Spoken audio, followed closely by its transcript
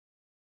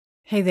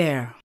Hey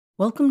there.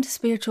 Welcome to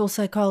Spiritual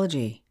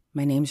Psychology.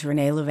 My name's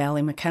Renee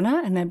LaValle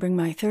McKenna, and I bring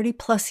my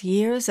 30-plus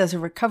years as a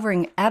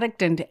recovering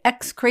addict and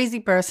ex-crazy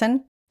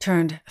person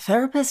turned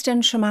therapist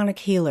and shamanic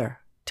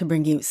healer to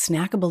bring you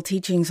snackable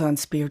teachings on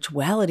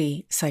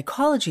spirituality,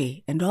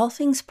 psychology, and all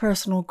things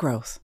personal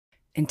growth.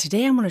 And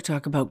today I'm going to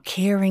talk about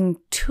caring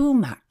too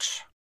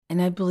much.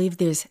 And I believe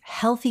there's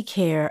healthy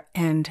care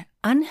and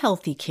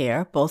unhealthy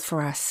care, both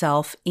for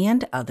ourselves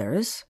and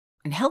others.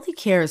 And healthy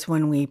care is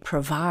when we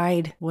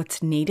provide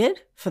what's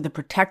needed for the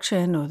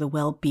protection or the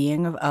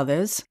well-being of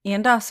others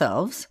and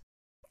ourselves.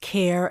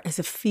 Care as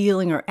a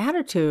feeling or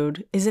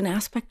attitude is an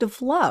aspect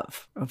of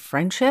love, of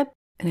friendship,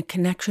 and a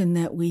connection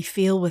that we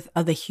feel with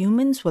other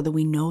humans, whether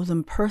we know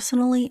them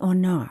personally or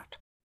not.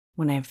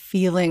 When I have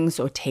feelings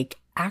or take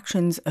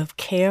actions of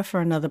care for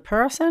another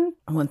person,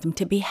 I want them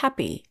to be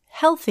happy,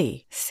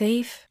 healthy,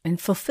 safe, and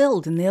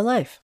fulfilled in their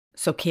life.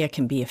 So care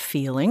can be a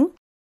feeling.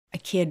 I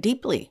care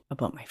deeply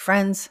about my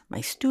friends, my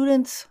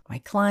students, my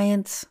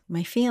clients,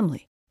 my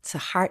family. It's a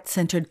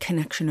heart-centered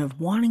connection of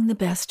wanting the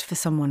best for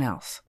someone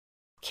else.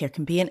 Care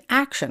can be an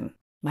action.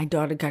 My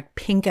daughter got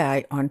pink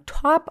eye on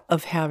top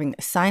of having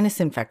a sinus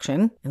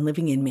infection, and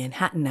living in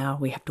Manhattan now,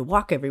 we have to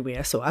walk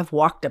everywhere. So I've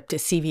walked up to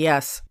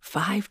CVS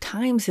 5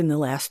 times in the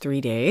last 3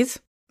 days.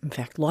 In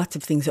fact, lots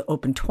of things are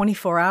open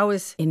 24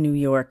 hours in New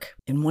York.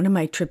 And one of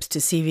my trips to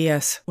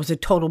CVS was a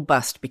total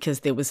bust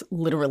because there was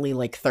literally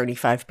like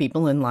 35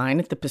 people in line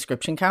at the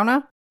prescription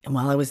counter. And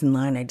while I was in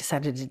line, I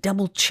decided to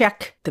double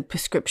check the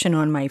prescription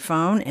on my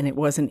phone, and it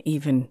wasn't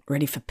even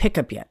ready for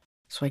pickup yet.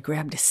 So I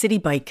grabbed a city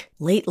bike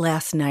late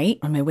last night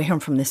on my way home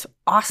from this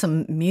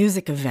awesome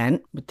music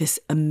event with this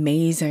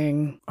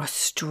amazing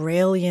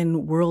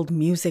Australian world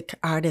music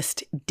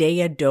artist,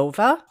 Dea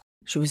Dova.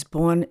 She was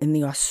born in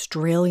the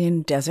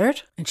Australian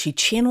desert, and she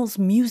channels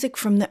music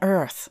from the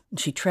earth. And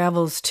she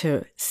travels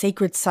to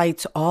sacred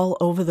sites all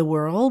over the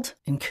world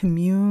and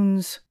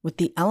communes with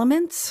the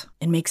elements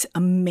and makes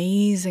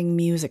amazing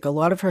music. A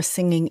lot of her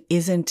singing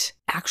isn't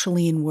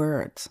actually in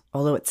words,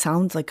 although it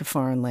sounds like a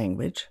foreign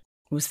language.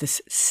 It was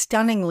this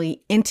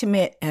stunningly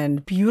intimate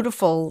and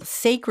beautiful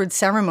sacred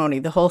ceremony.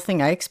 The whole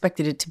thing, I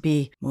expected it to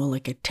be more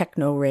like a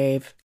techno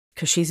rave,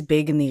 because she's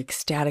big in the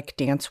ecstatic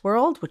dance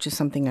world, which is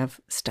something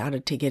I've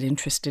started to get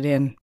interested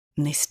in.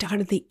 And they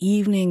started the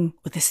evening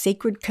with a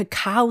sacred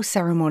cacao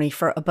ceremony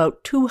for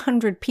about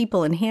 200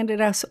 people and handed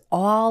us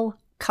all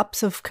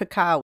cups of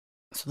cacao.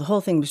 So the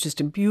whole thing was just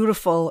a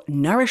beautiful,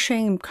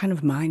 nourishing, kind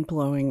of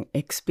mind-blowing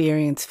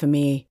experience for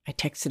me. I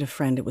texted a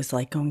friend. It was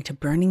like going to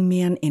Burning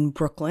Man in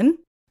Brooklyn,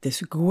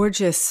 this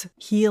gorgeous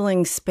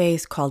healing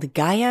space called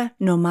Gaia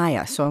No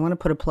Maya. So I want to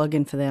put a plug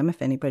in for them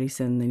if anybody's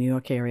in the New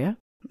York area.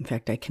 In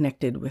fact, I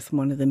connected with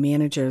one of the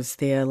managers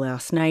there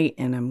last night,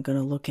 and I'm going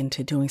to look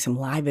into doing some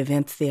live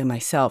events there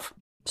myself.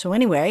 So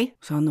anyway, I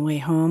was on the way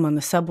home on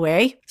the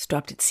subway,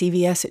 stopped at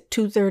CVS at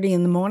 2:30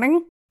 in the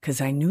morning,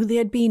 because I knew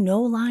there'd be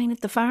no line at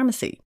the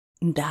pharmacy.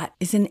 And that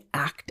is an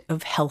act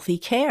of healthy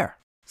care.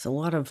 There's a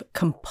lot of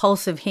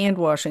compulsive hand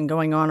washing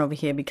going on over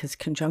here because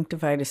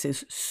conjunctivitis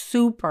is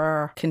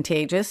super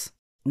contagious.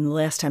 And the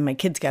last time my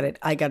kids got it,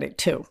 I got it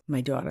too.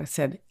 My daughter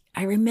said,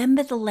 I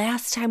remember the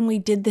last time we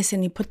did this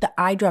and you put the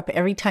eye drop.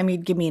 Every time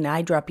you'd give me an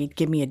eye drop, you'd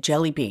give me a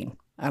jelly bean.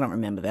 I don't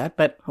remember that,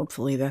 but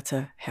hopefully that's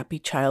a happy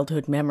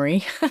childhood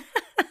memory.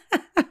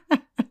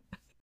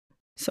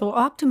 So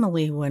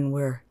optimally, when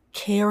we're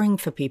caring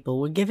for people,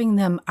 we're giving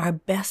them our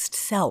best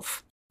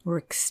self. We're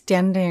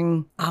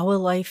extending our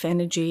life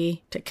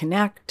energy to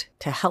connect,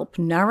 to help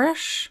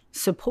nourish,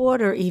 support,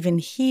 or even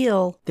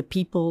heal the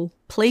people,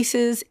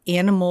 places,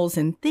 animals,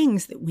 and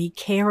things that we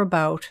care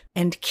about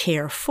and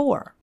care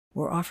for.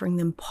 We're offering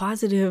them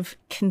positive,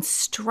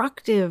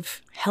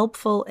 constructive,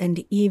 helpful,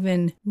 and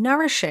even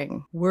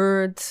nourishing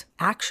words,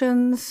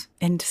 actions,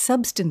 and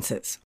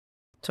substances.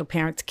 So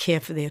parents care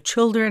for their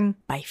children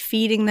by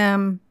feeding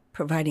them,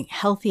 providing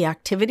healthy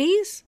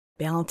activities,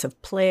 balance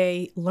of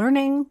play,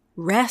 learning,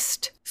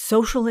 rest,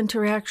 social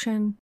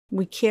interaction.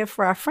 We care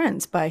for our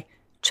friends by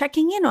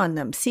checking in on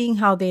them, seeing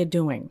how they're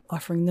doing,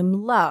 offering them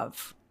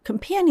love,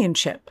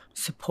 companionship,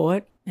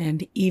 support,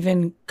 and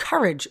even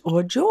courage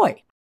or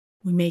joy.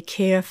 We may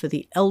care for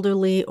the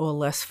elderly or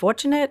less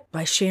fortunate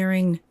by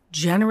sharing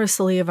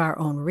generously of our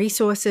own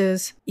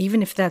resources,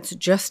 even if that's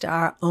just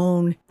our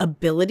own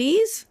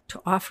abilities,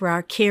 to offer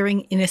our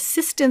caring and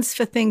assistance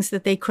for things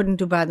that they couldn't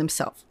do by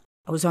themselves.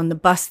 I was on the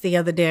bus the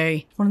other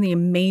day. One of the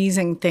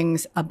amazing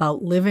things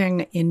about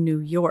living in New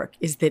York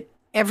is that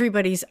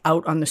everybody's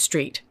out on the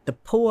street, the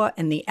poor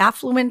and the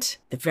affluent,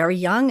 the very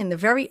young and the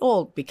very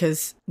old,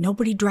 because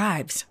nobody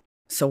drives.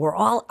 So we're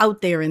all out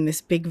there in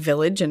this big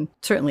village, and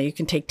certainly you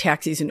can take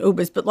taxis and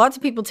Ubers, but lots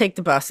of people take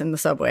the bus and the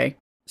subway.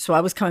 So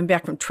I was coming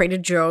back from Trader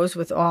Joe's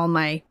with all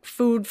my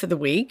food for the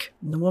week.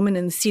 And the woman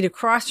in the seat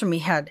across from me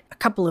had a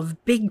couple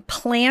of big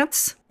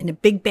plants and a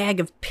big bag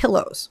of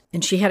pillows,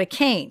 and she had a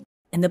cane.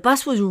 And the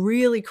bus was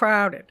really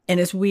crowded. And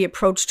as we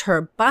approached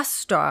her bus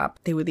stop,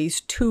 there were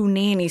these 2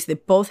 nannies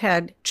that both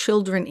had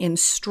children in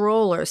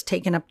strollers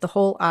taking up the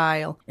whole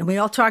aisle. And we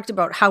all talked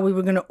about how we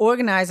were going to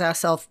organize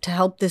ourselves to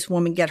help this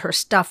woman get her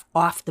stuff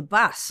off the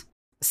bus.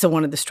 So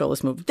one of the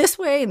strollers moved this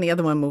way and the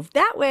other one moved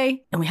that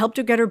way. And we helped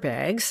her get her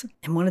bags.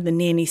 And one of the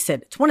nannies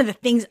said, it's one of the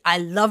things I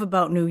love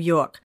about New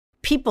York.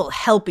 People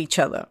help each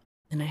other.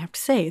 And I have to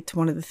say, it's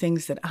one of the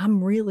things that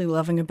I'm really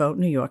loving about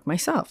New York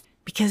myself.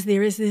 Because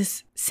there is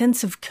this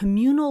sense of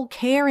communal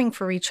caring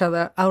for each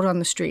other out on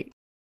the street.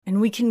 And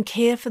we can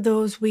care for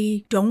those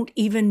we don't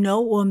even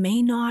know or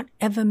may not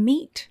ever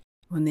meet.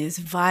 When there's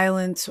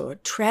violence or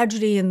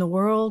tragedy in the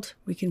world,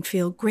 we can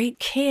feel great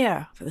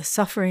care for the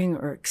suffering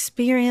or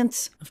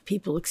experience of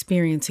people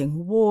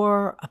experiencing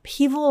war,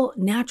 upheaval,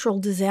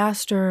 natural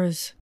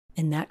disasters.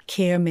 And that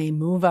care may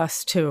move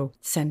us to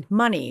send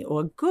money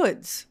or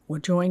goods or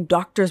join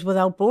Doctors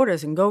Without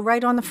Borders and go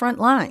right on the front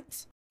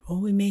lines. Or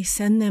we may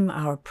send them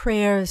our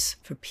prayers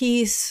for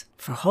peace,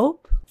 for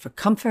hope, for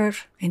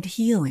comfort, and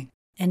healing.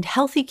 And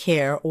healthy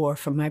care, or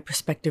from my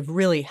perspective,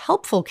 really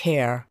helpful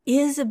care,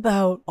 is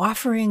about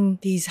offering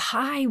these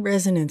high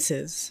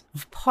resonances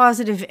of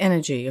positive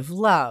energy, of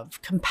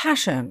love,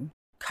 compassion,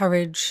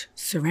 courage,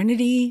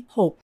 serenity,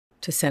 hope,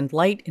 to send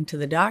light into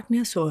the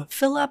darkness or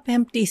fill up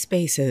empty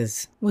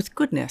spaces with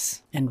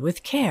goodness and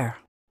with care.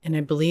 And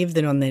I believe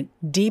that on the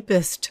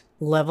deepest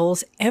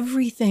levels,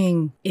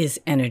 everything is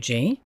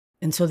energy.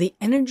 And so the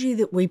energy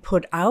that we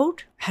put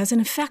out has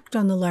an effect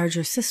on the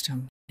larger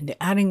system. And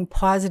adding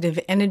positive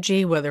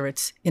energy, whether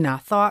it's in our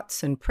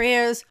thoughts and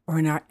prayers or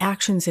in our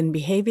actions and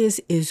behaviors,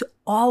 is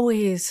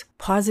always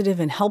positive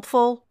and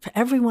helpful for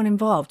everyone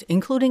involved,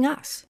 including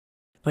us.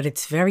 But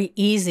it's very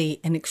easy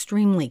and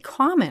extremely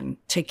common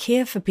to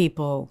care for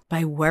people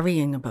by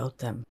worrying about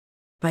them,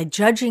 by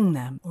judging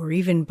them, or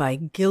even by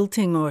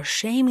guilting or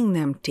shaming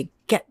them to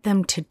get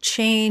them to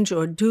change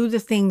or do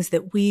the things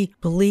that we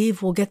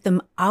believe will get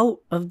them out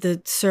of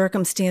the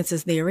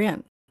circumstances they're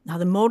in. Now,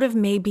 the motive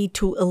may be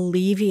to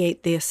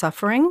alleviate their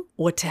suffering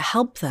or to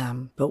help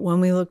them. But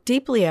when we look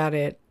deeply at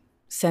it,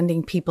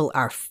 sending people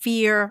our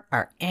fear,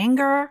 our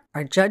anger,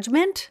 our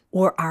judgment,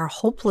 or our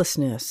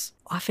hopelessness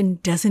often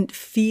doesn't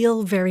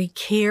feel very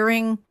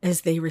caring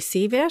as they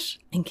receive it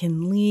and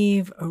can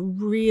leave a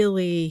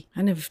really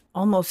kind of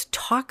almost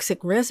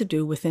toxic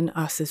residue within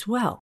us as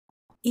well.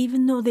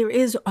 Even though there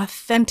is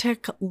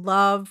authentic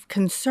love,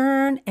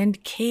 concern,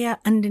 and care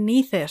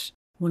underneath it,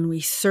 when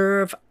we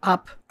serve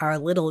up our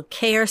little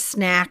care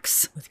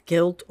snacks with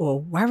guilt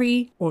or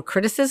worry or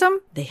criticism,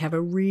 they have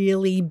a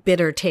really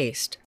bitter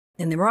taste,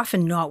 and they're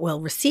often not well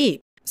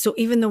received. So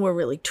even though we're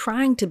really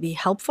trying to be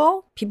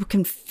helpful, people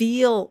can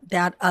feel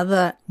that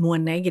other more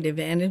negative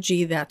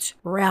energy that's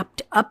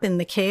wrapped up in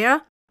the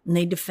care, and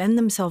they defend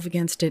themselves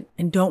against it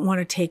and don't want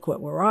to take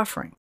what we're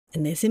offering.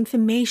 And there's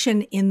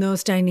information in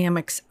those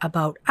dynamics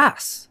about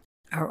us,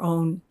 our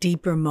own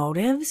deeper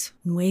motives,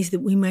 and ways that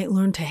we might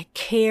learn to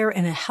care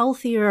in a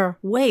healthier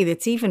way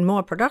that's even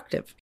more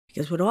productive.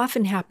 Because what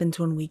often happens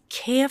when we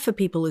care for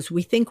people is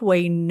we think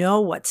we know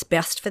what's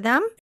best for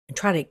them and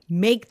try to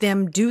make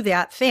them do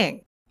that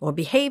thing or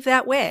behave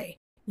that way.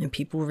 And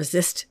people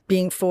resist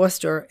being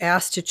forced or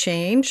asked to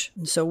change.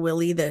 And so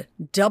we'll either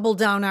double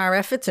down our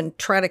efforts and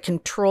try to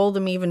control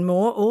them even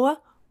more, or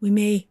we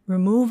may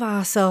remove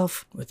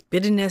ourselves with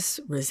bitterness,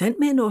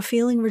 resentment, or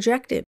feeling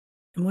rejected.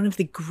 And one of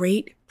the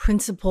great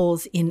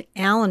principles in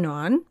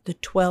Al-Anon, the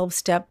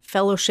 12-step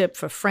fellowship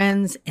for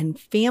friends and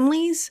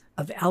families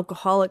of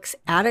alcoholics,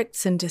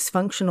 addicts, and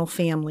dysfunctional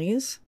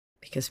families,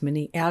 because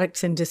many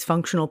addicts and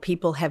dysfunctional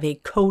people have a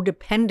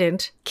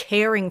codependent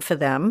caring for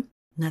them,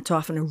 and that's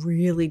often a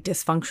really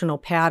dysfunctional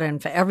pattern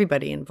for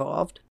everybody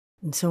involved.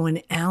 And so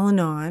in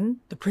Al-Anon,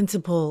 the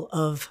principle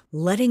of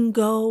letting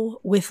go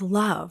with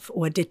love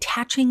or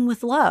detaching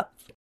with love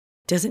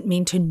doesn't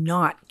mean to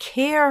not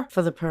care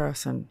for the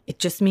person. It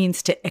just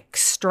means to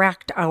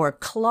extract our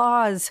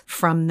claws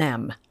from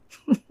them.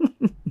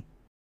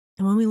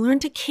 And when we learn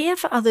to care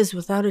for others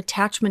without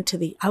attachment to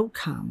the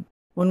outcome,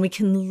 when we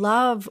can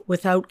love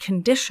without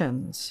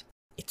conditions,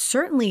 it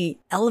certainly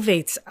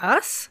elevates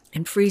us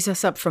and frees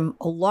us up from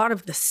a lot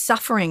of the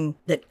suffering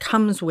that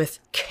comes with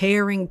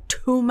caring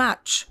too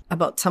much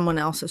about someone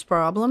else's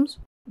problems,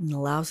 and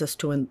allows us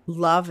to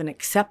love and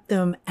accept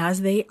them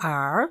as they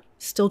are,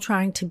 still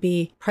trying to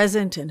be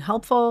present and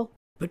helpful,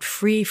 but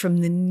free from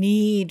the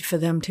need for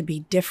them to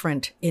be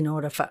different in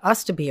order for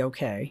us to be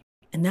okay.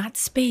 And that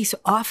space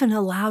often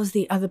allows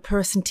the other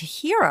person to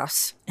hear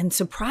us and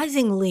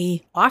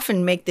surprisingly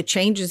often make the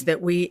changes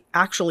that we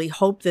actually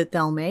hope that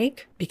they'll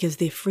make because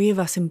they're free of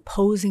us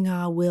imposing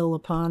our will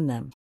upon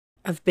them.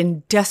 I've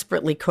been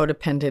desperately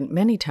codependent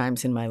many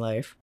times in my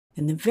life.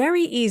 And the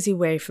very easy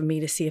way for me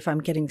to see if I'm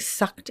getting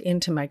sucked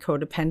into my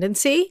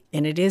codependency,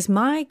 and it is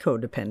my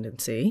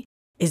codependency,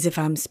 is if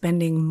I'm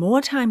spending more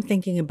time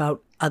thinking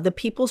about other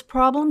people's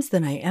problems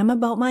than I am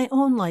about my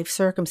own life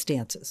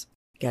circumstances.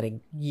 Got to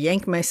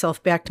yank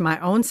myself back to my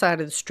own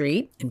side of the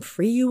street and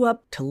free you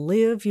up to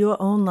live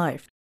your own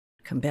life.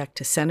 Come back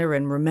to center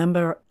and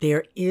remember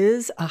there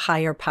is a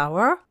higher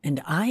power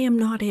and I am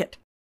not it.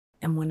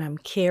 And when I'm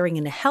caring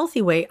in a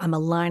healthy way, I'm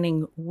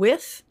aligning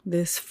with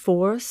this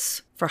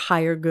force for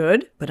higher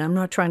good, but I'm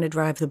not trying to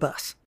drive the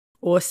bus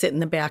or sit in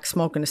the back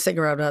smoking a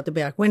cigarette out the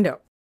back window.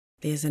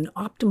 There's an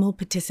optimal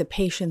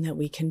participation that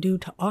we can do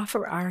to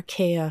offer our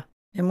care.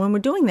 And when we're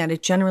doing that,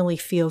 it generally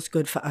feels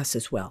good for us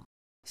as well.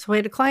 So I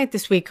had a client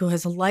this week who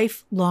has a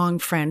lifelong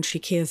friend she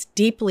cares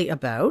deeply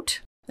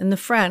about. And the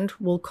friend,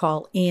 we'll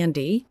call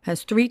Andy,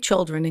 has 3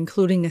 children,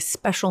 including a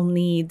special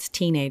needs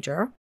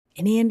teenager.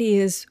 And Andy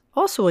is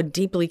also a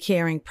deeply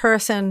caring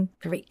person,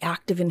 very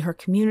active in her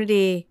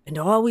community, and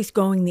always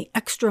going the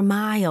extra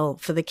mile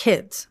for the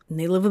kids. And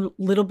they live a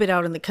little bit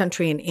out in the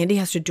country, and Andy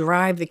has to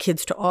drive the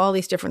kids to all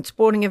these different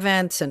sporting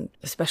events, and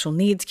the special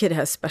needs kid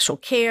has special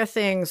care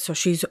things. So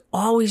she's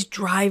always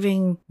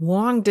driving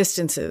long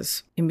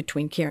distances in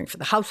between caring for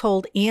the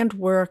household and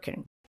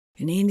working.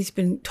 And Andy's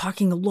been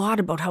talking a lot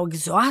about how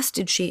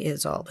exhausted she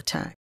is all the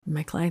time.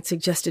 My client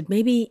suggested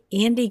maybe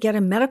Andy get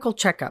a medical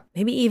checkup,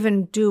 maybe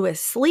even do a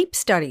sleep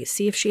study,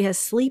 see if she has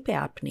sleep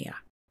apnea.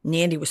 And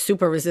Andy was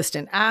super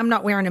resistant. I'm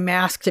not wearing a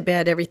mask to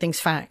bed, everything's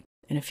fine.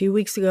 And a few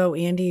weeks ago,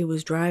 Andy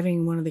was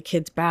driving one of the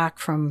kids back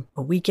from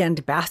a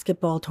weekend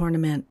basketball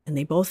tournament, and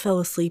they both fell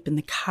asleep in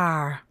the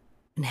car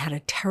and had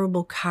a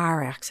terrible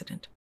car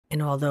accident.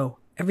 And although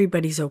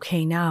everybody's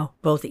okay now,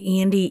 both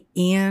Andy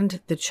and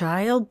the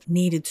child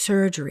needed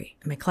surgery.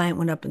 And my client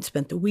went up and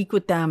spent the week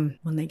with them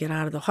when they got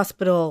out of the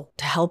hospital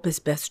to help as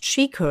best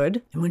she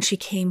could. And when she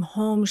came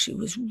home, she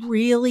was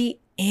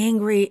really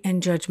angry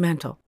and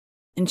judgmental.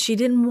 And she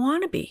didn't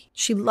want to be.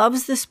 She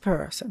loves this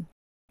person.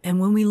 And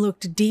when we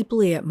looked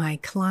deeply at my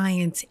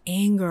client's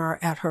anger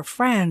at her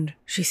friend,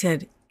 she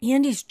said,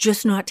 Andy's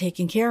just not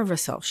taking care of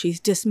herself. She's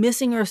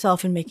dismissing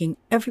herself and making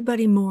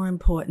everybody more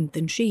important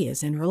than she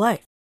is in her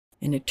life.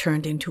 And it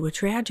turned into a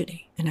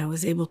tragedy. And I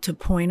was able to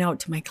point out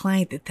to my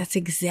client that that's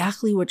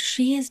exactly what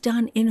she has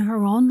done in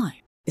her own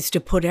life, is to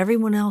put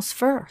everyone else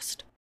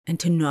first and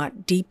to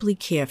not deeply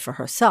care for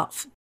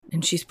herself.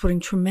 And she's putting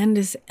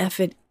tremendous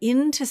effort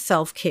into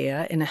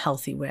self-care in a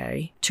healthy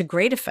way to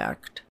great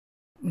effect.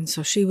 And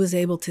so she was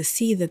able to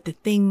see that the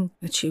thing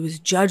that she was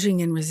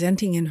judging and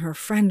resenting in her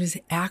friend is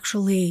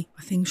actually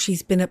a thing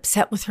she's been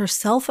upset with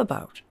herself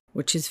about,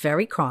 which is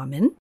very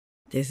common.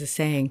 There's a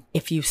saying,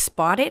 if you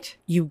spot it,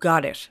 you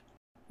got it.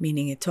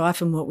 Meaning it's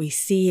often what we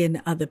see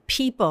in other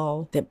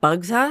people that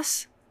bugs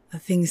us, the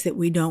things that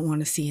we don't want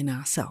to see in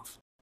ourselves.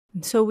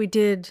 And so we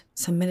did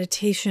some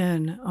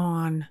meditation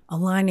on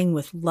aligning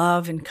with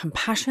love and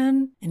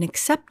compassion and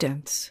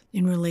acceptance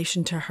in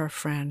relation to her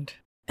friend,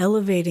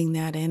 elevating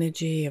that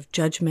energy of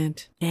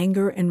judgment,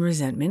 anger, and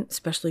resentment,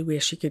 especially where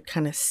she could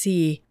kind of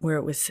see where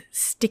it was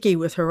sticky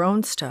with her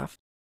own stuff.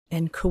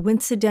 And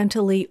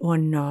coincidentally or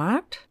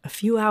not, a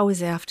few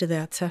hours after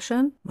that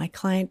session, my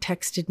client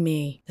texted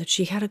me that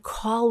she had a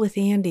call with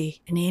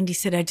Andy. And Andy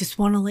said, I just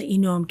want to let you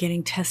know I'm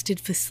getting tested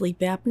for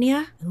sleep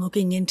apnea and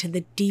looking into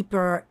the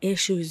deeper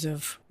issues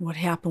of what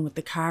happened with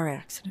the car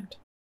accident.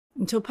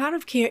 And so part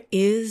of care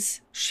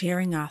is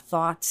sharing our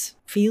thoughts,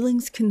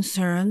 feelings,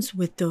 concerns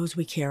with those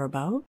we care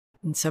about.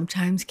 And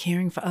sometimes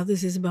caring for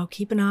others is about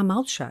keeping our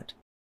mouth shut.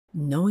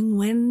 Knowing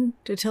when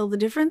to tell the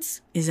difference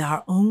is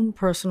our own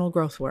personal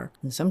growth work.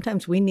 And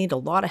sometimes we need a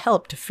lot of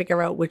help to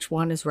figure out which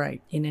one is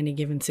right in any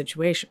given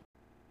situation.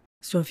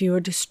 So if you are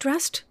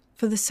distressed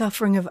for the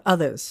suffering of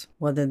others,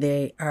 whether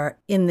they are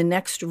in the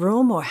next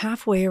room or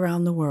halfway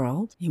around the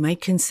world, you might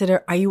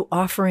consider, are you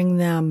offering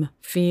them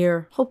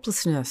fear,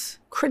 hopelessness,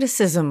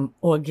 criticism,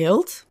 or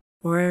guilt?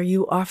 Or are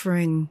you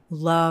offering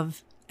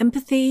love,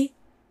 empathy,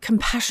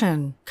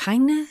 compassion,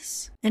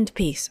 kindness, and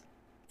peace?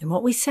 And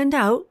what we send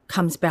out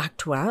comes back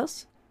to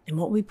us, and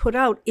what we put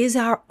out is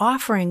our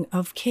offering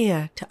of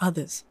care to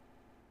others.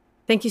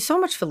 Thank you so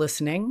much for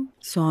listening.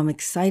 So I'm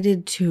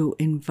excited to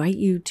invite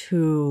you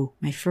to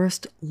my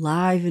first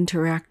live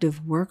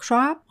interactive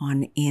workshop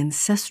on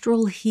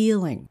ancestral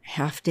healing,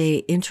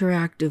 half-day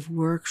interactive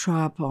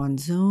workshop on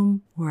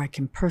Zoom, where I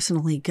can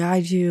personally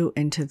guide you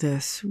into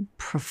this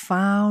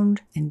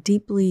profound and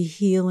deeply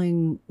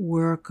healing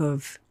work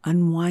of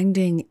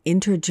unwinding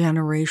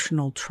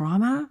intergenerational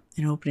trauma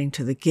and opening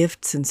to the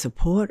gifts and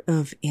support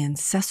of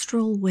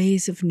ancestral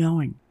ways of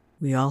knowing.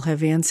 We all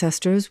have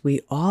ancestors.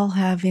 We all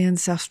have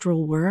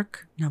ancestral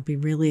work. And I'll be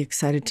really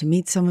excited to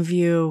meet some of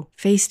you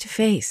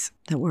face-to-face.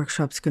 That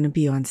workshop's going to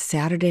be on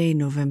Saturday,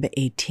 November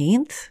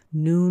 18th,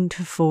 noon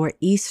to 4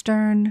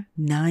 Eastern,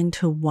 9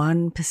 to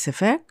 1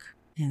 Pacific.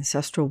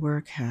 Ancestral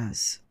work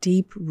has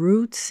deep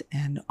roots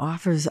and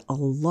offers a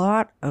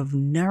lot of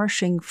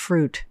nourishing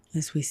fruit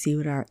as we see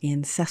what our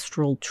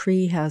ancestral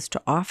tree has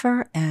to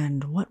offer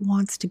and what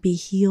wants to be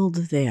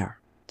healed there.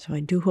 So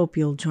I do hope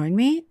you'll join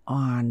me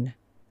on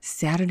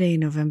Saturday,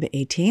 November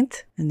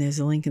 18th, and there's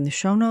a link in the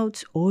show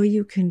notes, or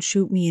you can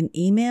shoot me an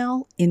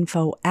email,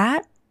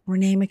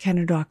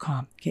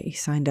 info@reneemckenna.com. Get you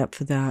signed up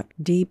for that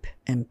deep,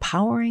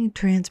 empowering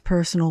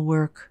transpersonal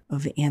work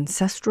of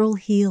ancestral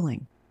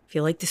healing. If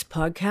you like this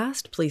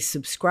podcast, please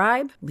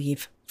subscribe,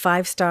 leave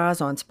 5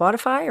 stars on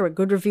Spotify or a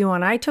good review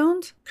on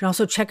iTunes. You can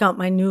also check out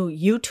my new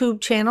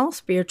YouTube channel,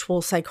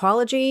 Spiritual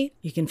Psychology.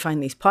 You can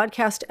find these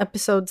podcast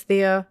episodes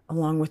there,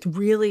 along with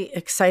really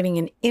exciting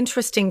and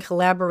interesting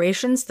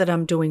collaborations that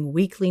I'm doing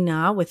weekly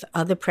now with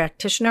other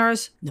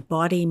practitioners in the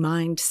body,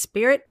 mind,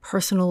 spirit,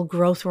 personal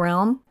growth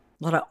realm.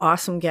 a lot of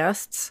awesome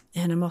guests.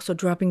 And I'm also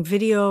dropping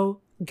video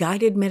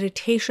guided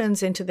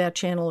meditations into that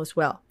channel as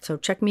well. So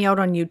check me out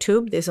on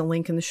YouTube. There's a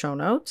link in the show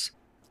notes.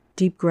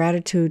 Deep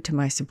gratitude to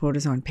my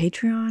supporters on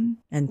Patreon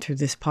and through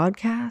this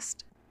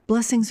podcast.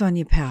 Blessings on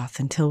your path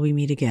until we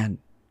meet again.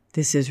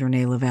 This is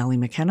Renee LaValle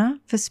McKenna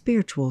for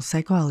Spiritual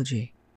Psychology.